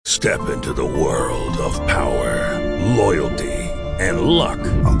Step into the world of power, loyalty, and luck.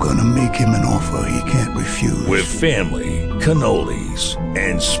 I'm gonna make him an offer he can't refuse. With family, cannolis,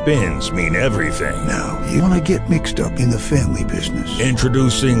 and spins mean everything. Now, you wanna get mixed up in the family business.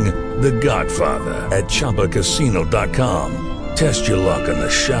 Introducing The Godfather at ChumbaCasino.com. Test your luck in the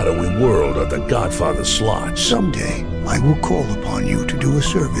shadowy world of The Godfather slot. Someday, I will call upon you to do a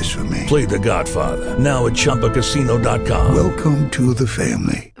service for me. Play The Godfather now at ChumbaCasino.com. Welcome to the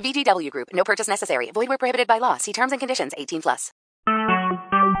family. VGW Group. No purchase necessary. Void where prohibited by law. See terms and conditions. 18+.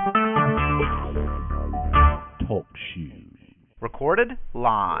 Talk shoes. Recorded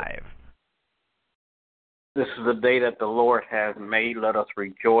live. This is the day that the Lord has made. Let us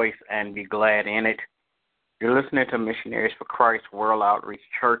rejoice and be glad in it. You're listening to Missionaries for Christ World Outreach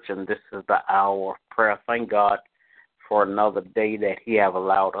Church, and this is the hour of prayer. Thank God for another day that He have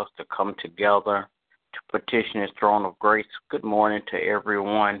allowed us to come together to petition His throne of grace. Good morning to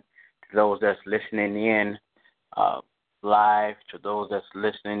everyone, to those that's listening in live, to those that's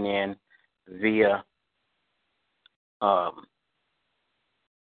listening in via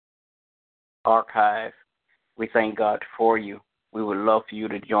archive. We thank God for you. We would love for you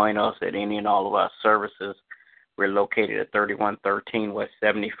to join us at any and all of our services. We're located at 3113 West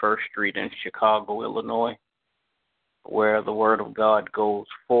 71st Street in Chicago, Illinois, where the Word of God goes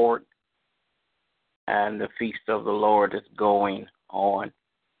forward and the Feast of the Lord is going on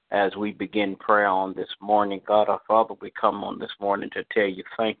as we begin prayer on this morning. God, our Father, we come on this morning to tell you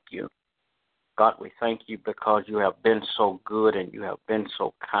thank you. God, we thank you because you have been so good and you have been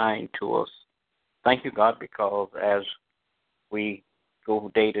so kind to us. Thank you, God, because as we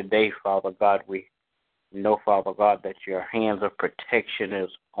go day to day, Father God, we know, Father God, that your hands of protection is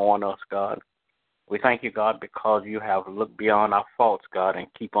on us, God. We thank you, God, because you have looked beyond our faults, God, and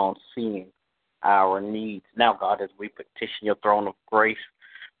keep on seeing our needs. Now, God, as we petition your throne of grace,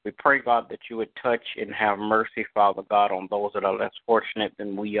 we pray, God, that you would touch and have mercy, Father God, on those that are less fortunate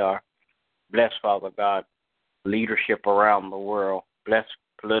than we are. Bless, Father God, leadership around the world. Bless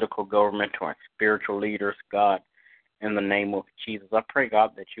political, governmental, and spiritual leaders, God. In the name of Jesus, I pray,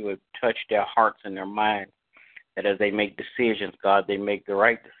 God, that you would touch their hearts and their minds, that as they make decisions, God, they make the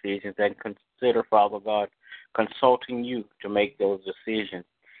right decisions and consider, Father God, consulting you to make those decisions.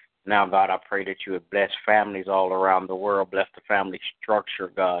 Now, God, I pray that you would bless families all around the world, bless the family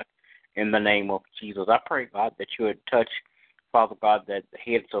structure, God, in the name of Jesus. I pray, God, that you would touch, Father God, that the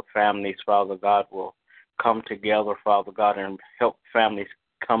heads of families, Father God, will come together, Father God, and help families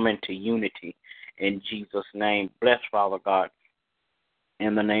come into unity. In Jesus' name, bless, Father God,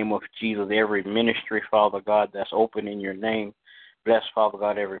 in the name of Jesus, every ministry, Father God, that's open in your name. Bless, Father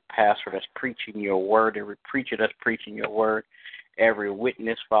God, every pastor that's preaching your word, every preacher that's preaching your word, every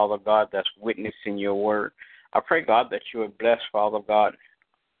witness, Father God, that's witnessing your word. I pray, God, that you would bless, Father God,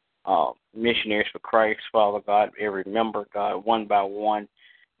 Missionaries for Christ, Father God, every member, God, one by one,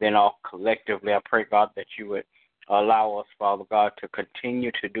 then all collectively. I pray, God, that you would allow us, Father God, to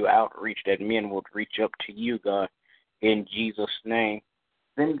continue to do outreach, that men would reach up to you, God, in Jesus' name.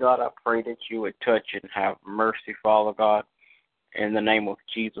 Then, God, I pray that you would touch and have mercy, Father God, in the name of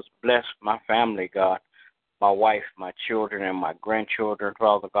Jesus. Bless my family, God, my wife, my children, and my grandchildren,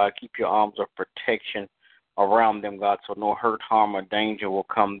 Father God. Keep your arms of protection around them, God, so no hurt, harm, or danger will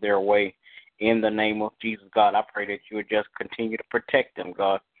come their way. In the name of Jesus, God, I pray that you would just continue to protect them,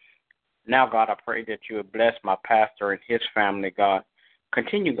 God. Now, God, I pray that you would bless my pastor and his family, God.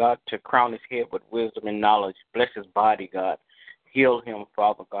 Continue, God, to crown his head with wisdom and knowledge. Bless his body, God. Heal him,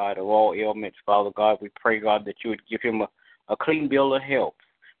 Father God, of all ailments, Father God. We pray, God, that you would give him a clean bill of health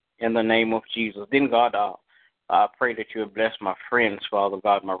in the name of Jesus. Then, God, I pray that you would bless my friends, Father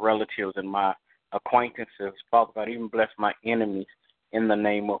God, my relatives and my acquaintances, Father God. Even bless my enemies in the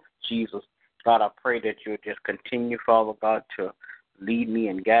name of Jesus. God, I pray that you would just continue, Father God, to lead me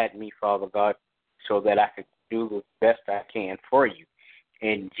and guide me, Father God, so that I could do the best I can for you.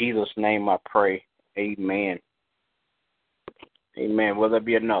 In Jesus' name I pray. Amen. Amen. Will there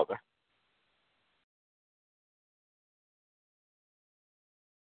be another?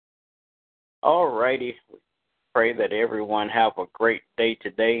 All righty. Pray that everyone have a great day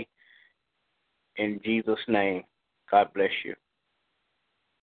today. In Jesus' name, God bless you.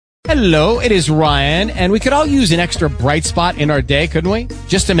 Hello, it is Ryan, and we could all use an extra bright spot in our day, couldn't we?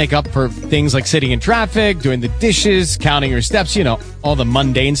 Just to make up for things like sitting in traffic, doing the dishes, counting your steps, you know, all the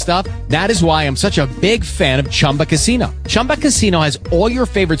mundane stuff. That is why I'm such a big fan of Chumba Casino. Chumba Casino has all your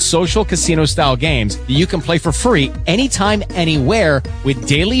favorite social casino-style games that you can play for free anytime, anywhere with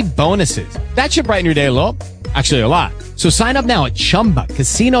daily bonuses. That should brighten your day a little. Actually, a lot. So sign up now at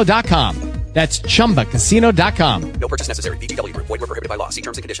ChumbaCasino.com. That's ChumbaCasino.com. No purchase necessary. VGW Group. Void where prohibited by law. See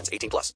terms and conditions. 18+.